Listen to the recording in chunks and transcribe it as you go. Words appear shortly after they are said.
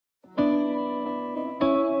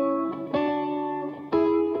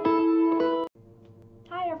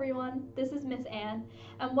Anne,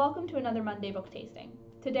 and welcome to another Monday book tasting.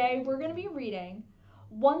 Today we're going to be reading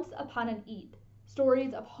Once Upon an Eid,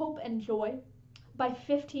 Stories of Hope and Joy by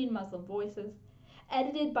 15 Muslim Voices,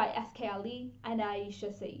 edited by S.K. Ali and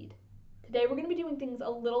Aisha Saeed. Today we're going to be doing things a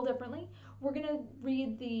little differently. We're going to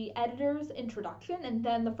read the editor's introduction and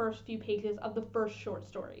then the first few pages of the first short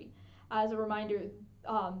story. As a reminder,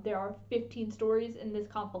 there are 15 stories in this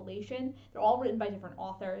compilation. They're all written by different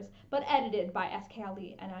authors, but edited by S.K.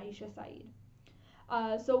 Ali and Aisha Saeed.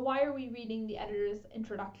 So why are we reading the editor's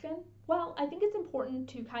introduction? Well, I think it's important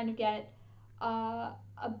to kind of get a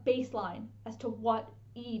baseline as to what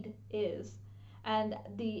Eid is. And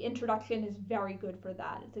the introduction is very good for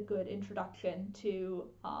that. It's a good introduction to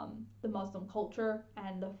the Muslim culture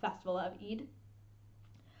and the festival of Eid.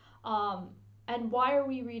 And why are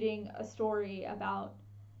we reading a story about,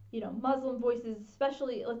 Muslim voices,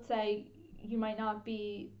 especially, let's say, you might not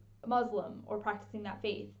be Muslim or practicing that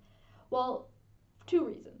faith? Well, two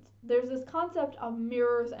reasons. There's this concept of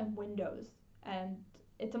mirrors and windows, and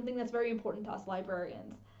it's something that's very important to us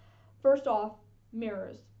librarians. First off,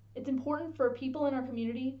 mirrors. It's important for people in our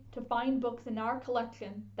community to find books in our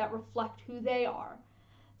collection that reflect who they are.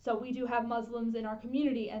 So we do have Muslims in our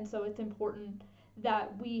community, and so it's important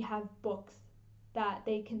that we have books that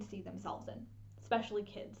they can see themselves in, especially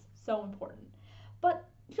kids. So important. But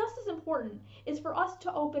just as important is for us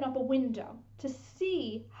to open up a window to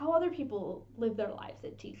see how other people live their lives.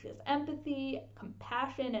 It teaches empathy,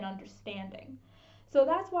 compassion, and understanding. So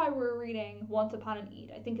that's why we're reading Once Upon an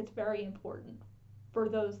Eid. I think it's very important for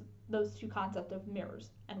those two concepts of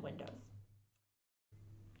mirrors and windows.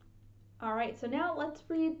 Alright, so now let's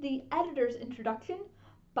read the editor's introduction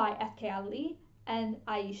by S.K. Ali and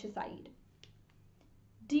Aisha Saeed.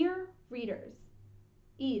 Dear readers,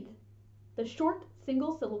 Eid, the short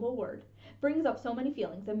single-syllable word, brings up so many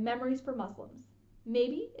feelings and memories for Muslims.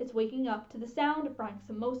 Maybe it's waking up to the sound of frying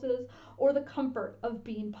samosas or the comfort of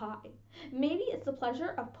bean pie. Maybe it's the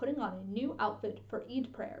pleasure of putting on a new outfit for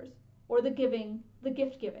Eid prayers, or the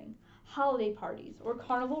gift-giving, holiday parties, or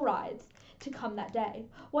carnival rides to come that day.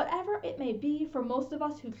 Whatever it may be, for most of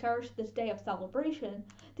us who cherish this day of celebration,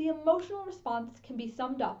 the emotional response can be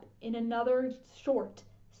summed up in another short,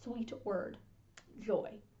 sweet word: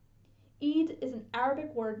 joy. Eid is an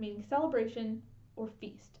Arabic word meaning celebration or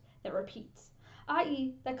feast that repeats,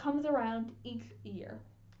 i.e. that comes around each year.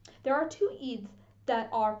 There are two Eids that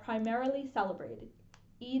are primarily celebrated,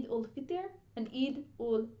 Eid ul-Fitr and Eid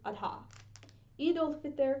ul-Adha. Eid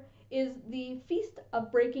ul-Fitr is the feast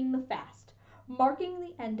of breaking the fast, marking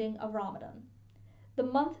the ending of Ramadan, the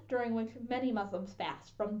month during which many Muslims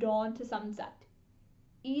fast from dawn to sunset.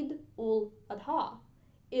 Eid ul-Adha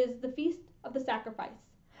is the feast of the sacrifice,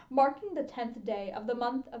 marking the 10th day of the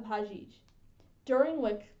month of Hajj, during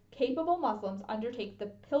which capable Muslims undertake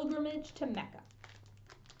the pilgrimage to Mecca.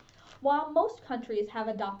 While most countries have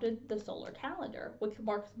adopted the solar calendar, which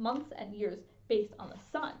marks months and years based on the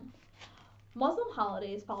sun, Muslim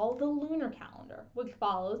holidays follow the lunar calendar, which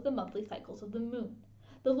follows the monthly cycles of the moon.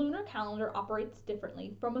 The lunar calendar operates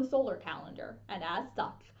differently from a solar calendar, and as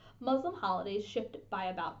such, Muslim holidays shift by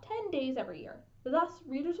about 10 days every year. Thus,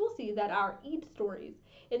 readers will see that our Eid stories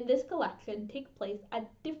in this collection take place at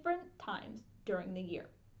different times during the year.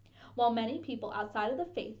 While many people outside of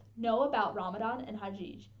the faith know about Ramadan and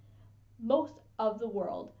Hajj, most of the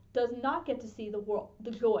world does not get to see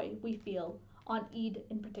the joy we feel on Eid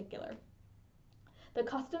in particular. The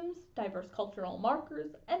customs, diverse cultural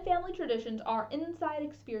markers, and family traditions are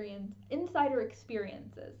insider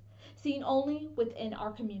experiences seen only within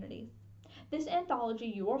our communities. This anthology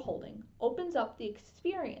you are holding opens up the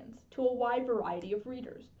experience to a wide variety of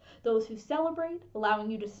readers, those who celebrate,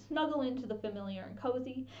 allowing you to snuggle into the familiar and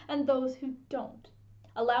cozy, and those who don't,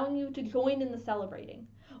 allowing you to join in the celebrating.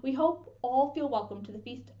 We hope all feel welcome to the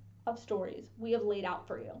feast of stories we have laid out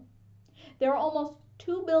for you. There are almost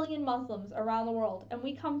 2 billion Muslims around the world, and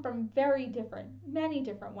we come from many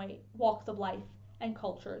different walks of life and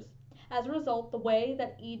cultures. As a result, the way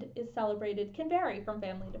that Eid is celebrated can vary from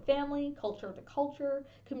family to family, culture to culture,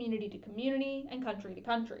 community to community, and country to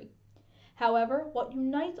country. However, what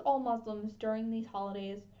unites all Muslims during these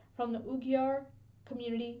holidays, from the Uyghur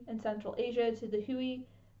community in Central Asia to the Hui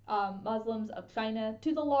Muslims of China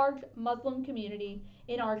to the large Muslim community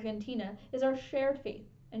in Argentina, is our shared faith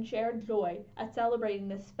and shared joy at celebrating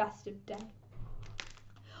this festive day.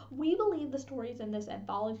 We believe the stories in this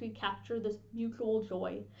anthology capture this mutual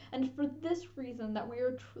joy, and for this reason that we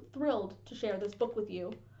are thrilled to share this book with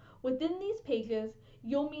you. Within these pages,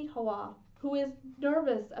 you'll meet Hawa, who is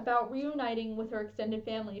nervous about reuniting with her extended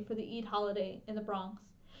family for the Eid holiday in the Bronx.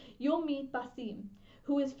 You'll meet Basim,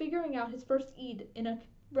 who is figuring out his first Eid in a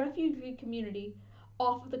refugee community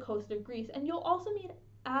off of the coast of Greece, and you'll also meet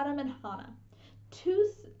Adam and Hannah, two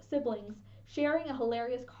siblings sharing a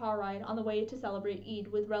hilarious car ride on the way to celebrate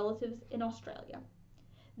Eid with relatives in Australia.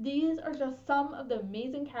 These are just some of the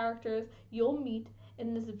amazing characters you'll meet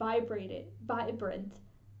in this vibrant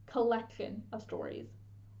collection of stories.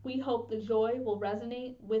 We hope the joy will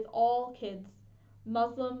resonate with all kids,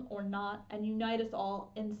 Muslim or not, and unite us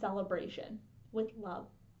all in celebration. With love,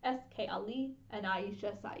 S.K. Ali and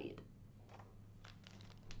Aisha Saeed.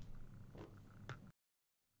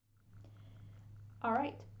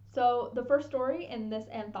 Alright, so the first story in this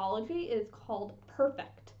anthology is called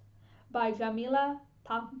Perfect by Jamilah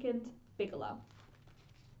Thompkins-Bigelow.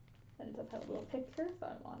 And it does have a little picture, so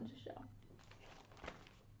I wanted to show.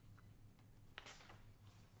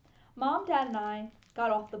 Mom, Dad, and I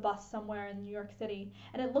got off the bus somewhere in New York City,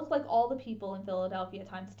 and it looked like all the people in Philadelphia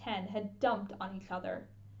times 10 had dumped on each other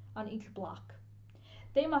on each block.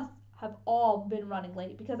 They must have all been running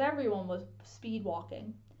late because everyone was speed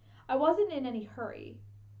walking. I wasn't in any hurry.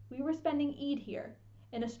 We were spending Eid here,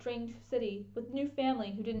 in a strange city, with new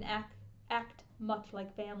family who didn't act much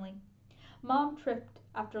like family. Mom tripped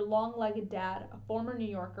after long-legged Dad, a former New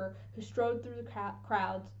Yorker, who strode through the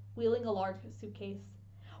crowds, wheeling a large suitcase.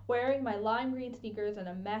 Wearing my lime green sneakers and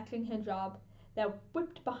a matching hijab that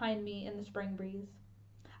whipped behind me in the spring breeze.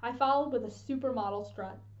 I followed with a supermodel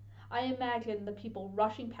strut. I imagined the people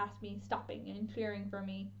rushing past me, stopping and cheering for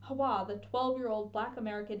me. Hawa, the 12-year-old black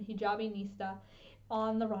American hijabinista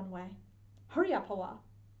on the runway. Hurry up, Hawa,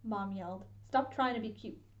 Mom yelled. Stop trying to be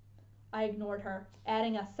cute. I ignored her,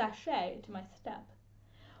 adding a sachet to my step.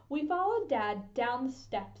 We followed Dad down the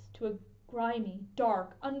steps to a grimy,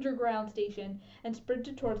 dark, underground station and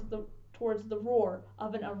sprinted towards the roar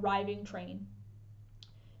of an arriving train.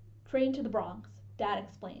 Train to the Bronx, Dad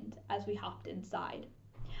explained as we hopped inside.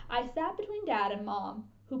 I sat between Dad and Mom,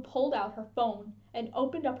 who pulled out her phone and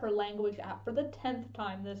opened up her language app for the 10th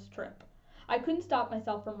time this trip. I couldn't stop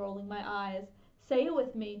myself from rolling my eyes. Say it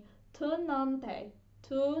with me. Tunante.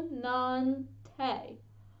 Tunante.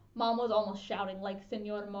 Mom was almost shouting like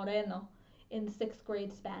Senor Moreno in 6th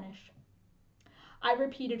grade Spanish. I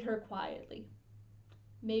repeated her quietly.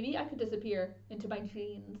 Maybe I could disappear into my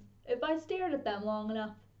jeans if I stared at them long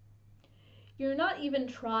enough. You're not even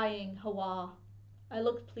trying, Hawa. I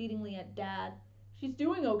looked pleadingly at Dad. She's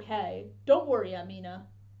doing okay. Don't worry, Amina,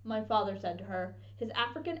 my father said to her, his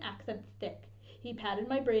African accent thick. He patted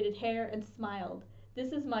my braided hair and smiled.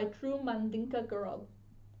 This is my true Mandinka girl.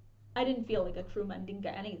 I didn't feel like a true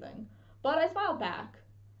Mandinka anything, but I smiled back.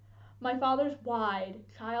 My father's wide,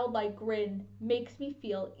 childlike grin makes me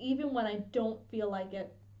feel even when I don't feel like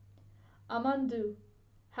it. Amandu,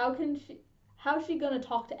 how's she gonna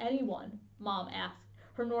talk to anyone? Mom asked,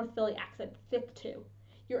 her North Philly accent thick too.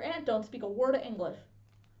 Your aunt don't speak a word of English.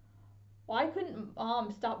 Why couldn't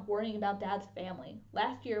Mom stop worrying about Dad's family?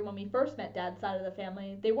 Last year, when we first met Dad's side of the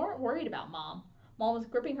family, they weren't worried about Mom. Mom was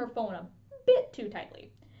gripping her phone a bit too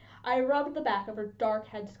tightly. I rubbed the back of her dark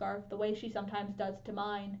headscarf the way she sometimes does to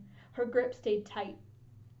mine. Her grip stayed tight.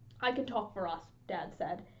 I can talk for us, Dad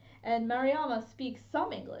said, and Mariama speaks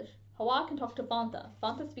some English. Hawa can talk to Fanta.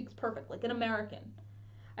 Fanta speaks perfect, like an American.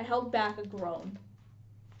 I held back a groan.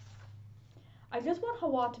 I just want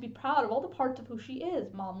Hawa to be proud of all the parts of who she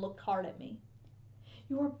is, Mom looked hard at me.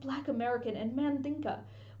 You are Black American and Mandinka.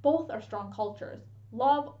 Both are strong cultures.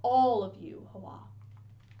 Love all of you, Hawa.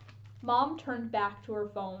 Mom turned back to her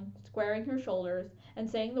phone, squaring her shoulders and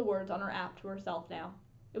saying the words on her app to herself now.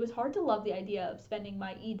 It was hard to love the idea of spending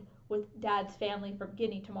my Eid with Dad's family from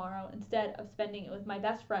Guinea tomorrow instead of spending it with my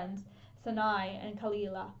best friends, Sanai and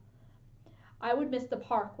Khalila. I would miss the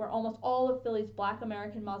park where almost all of Philly's Black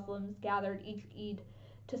American Muslims gathered each Eid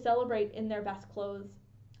to celebrate in their best clothes.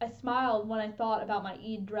 I smiled when I thought about my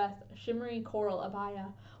Eid dress, a shimmery coral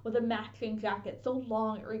abaya with a matching jacket so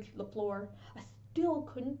long it reached the floor. I still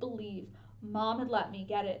couldn't believe Mom had let me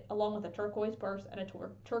get it, along with a turquoise purse and a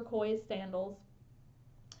turquoise sandals.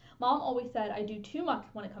 Mom always said I do too much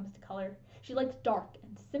when it comes to color. She likes dark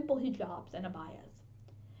and simple hijabs and abayas.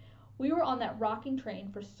 We were on that rocking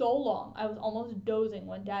train for so long I was almost dozing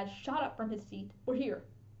when Dad shot up from his seat. We're here.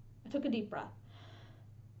 I took a deep breath.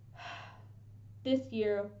 This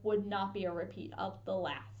year would not be a repeat of the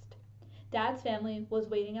last. Dad's family was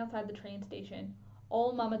waiting outside the train station.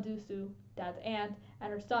 Old Mama Dusu, Dad's aunt,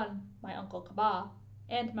 and her son, my Uncle Kaba,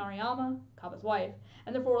 Aunt Mariama, Kaba's wife,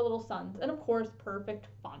 and their 4 little sons, and of course, perfect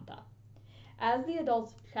Fanta. As the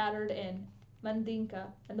adults chattered in Mandinka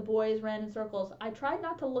and the boys ran in circles, I tried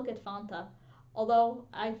not to look at Fanta, although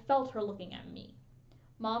I felt her looking at me.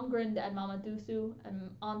 Mom grinned at Mama Dusu and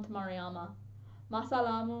Aunt Mariama.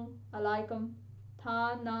 Masalamu alaikum,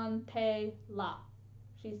 Ta nan te la,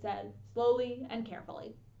 she said, slowly and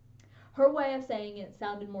carefully. Her way of saying it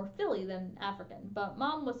sounded more Philly than African, but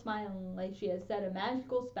Mom was smiling like she had said a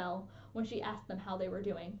magical spell when she asked them how they were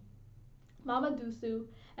doing. Mama Dusu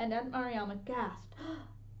and Aunt Mariama gasped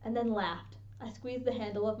and then laughed. I squeezed the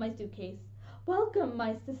handle of my suitcase. Welcome,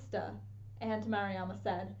 my sister, Aunt Mariama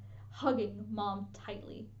said, hugging Mom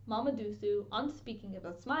tightly. Mama Dusu, unspeaking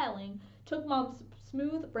but smiling, took Mom's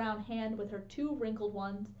smooth brown hand with her two wrinkled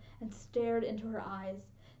ones and stared into her eyes,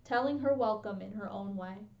 telling her welcome in her own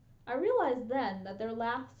way. I realized then that their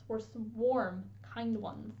laughs were warm, kind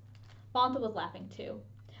ones. Fanta was laughing too.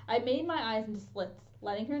 I made my eyes into slits,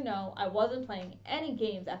 letting her know I wasn't playing any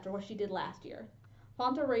games after what she did last year.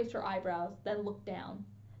 Fanta raised her eyebrows, then looked down.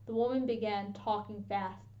 The woman began talking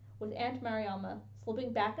fast, with Aunt Mariama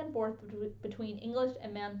slipping back and forth between English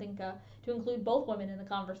and Mandinka to include both women in the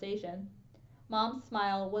conversation. Mom's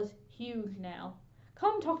smile was huge now.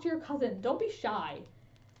 Come talk to your cousin. Don't be shy.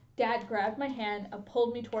 Dad grabbed my hand and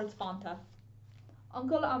pulled me towards Fanta.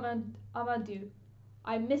 Uncle Amadou,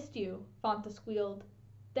 I missed you, Fanta squealed.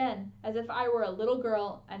 Then, as if I were a little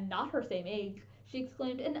girl and not her same age, she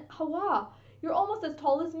exclaimed, And Hawa, you're almost as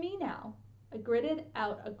tall as me now. I gritted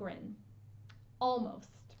out a grin. Almost.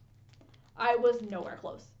 I was nowhere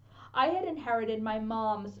close. I had inherited my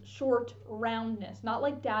mom's short roundness, not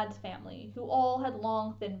like Dad's family, who all had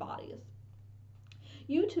long, thin bodies.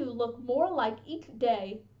 You two look more like each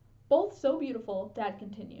day, both so beautiful, Dad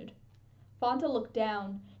continued. Fanta looked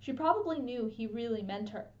down. She probably knew he really meant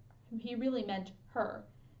her.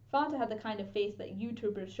 Fanta had the kind of face that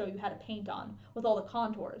YouTubers show you how to paint on, with all the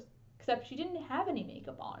contours, except she didn't have any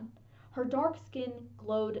makeup on. Her dark skin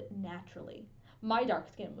glowed naturally. My dark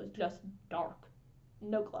skin was just dark.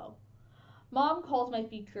 No glow. Mom calls my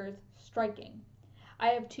features striking. I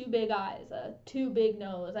have two big eyes, a too big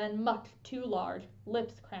nose, and much too large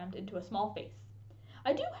lips crammed into a small face.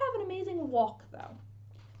 I do have an amazing walk, though.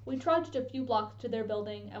 We trudged a few blocks to their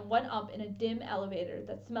building and went up in a dim elevator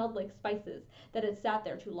that smelled like spices that had sat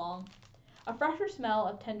there too long. A fresher smell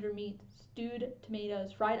of tender meat, stewed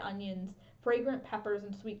tomatoes, fried onions, fragrant peppers,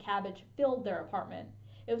 and sweet cabbage filled their apartment.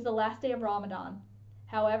 It was the last day of Ramadan.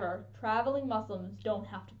 However, traveling Muslims don't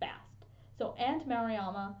have to fast, so Aunt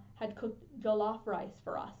Mariama had cooked jollof rice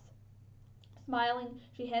for us. Smiling,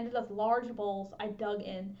 she handed us large bowls I dug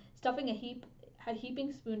in, stuffing a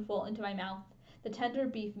heaping spoonful into my mouth. The tender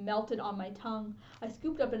beef melted on my tongue. I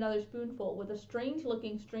scooped up another spoonful with a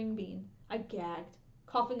strange-looking string bean. I gagged,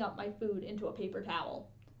 coughing up my food into a paper towel.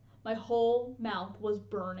 My whole mouth was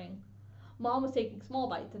burning. Mom was taking small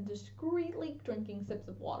bites and discreetly drinking sips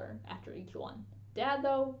of water after each one. Dad,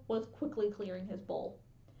 though, was quickly clearing his bowl.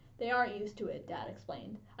 They aren't used to it, Dad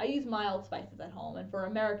explained. I use mild spices at home and for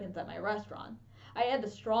Americans at my restaurant. I add the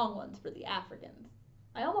strong ones for the Africans.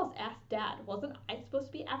 I almost asked Dad, wasn't I supposed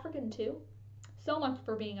to be African too? So much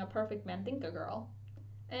for being a perfect Mandinka girl.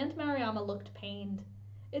 Aunt Mariama looked pained.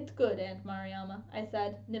 It's good, Aunt Mariama, I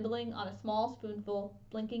said, nibbling on a small spoonful,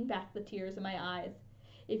 blinking back the tears in my eyes.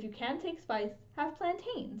 If you can't take spice, have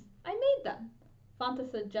plantains. I made them. Fanta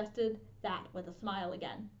suggested that with a smile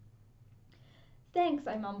again. Thanks,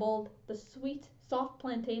 I mumbled. The sweet, soft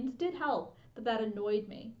plantains did help, but that annoyed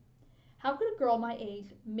me. How could a girl my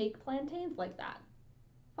age make plantains like that?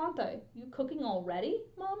 Fanta, you cooking already?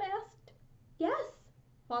 Mom asked. Yes.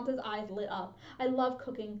 Fanta's eyes lit up. I love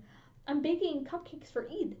cooking. I'm baking cupcakes for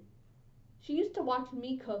Eid. She used to watch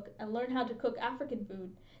me cook and learn how to cook African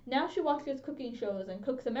food. Now she watches cooking shows and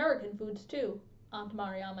cooks American foods too, Aunt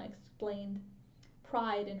Mariama explained,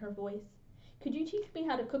 pride in her voice. Could you teach me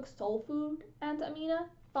how to cook soul food, Aunt Amina?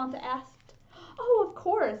 Fanta asked. Oh, of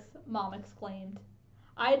course, Mom exclaimed.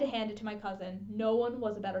 I had to hand it to my cousin. No one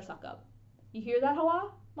was a better suck-up. You hear that,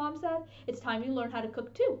 Hawa? Mom said. It's time you learn how to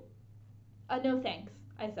cook too. No thanks,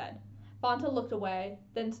 I said. Fanta looked away,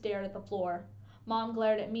 then stared at the floor. Mom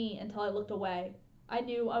glared at me until I looked away. I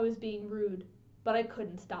knew I was being rude, but I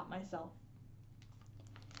couldn't stop myself.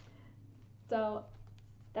 So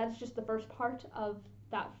that's just the first part of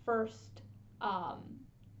that first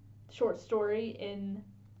short story in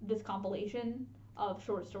this compilation of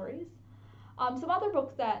short stories. Some other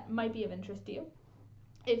books that might be of interest to you.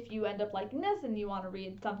 If you end up liking this and you want to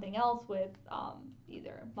read something else with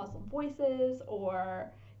either Muslim voices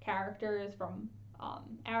or characters from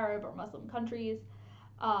Arab or Muslim countries.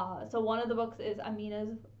 So one of the books is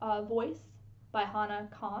Amina's Voice by Hena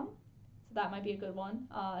Khan. So that might be a good one.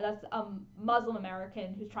 That's a Muslim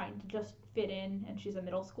American who's trying to just fit in, and she's a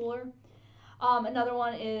middle schooler. Another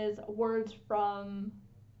one is Words from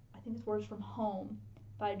Home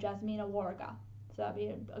by Jasmine Warga. So that'd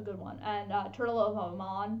be a good one. And Turtle of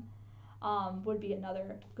Oman would be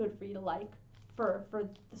another good read alike for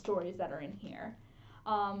the stories that are in here.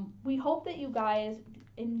 We hope that you guys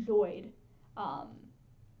enjoyed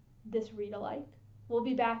this read alike. We'll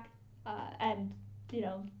be back and you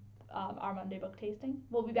know our Monday book tasting.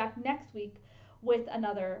 We'll be back next week with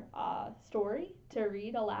another story to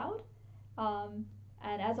read aloud. And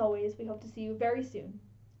as always, we hope to see you very soon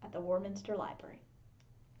at the Warminster Library.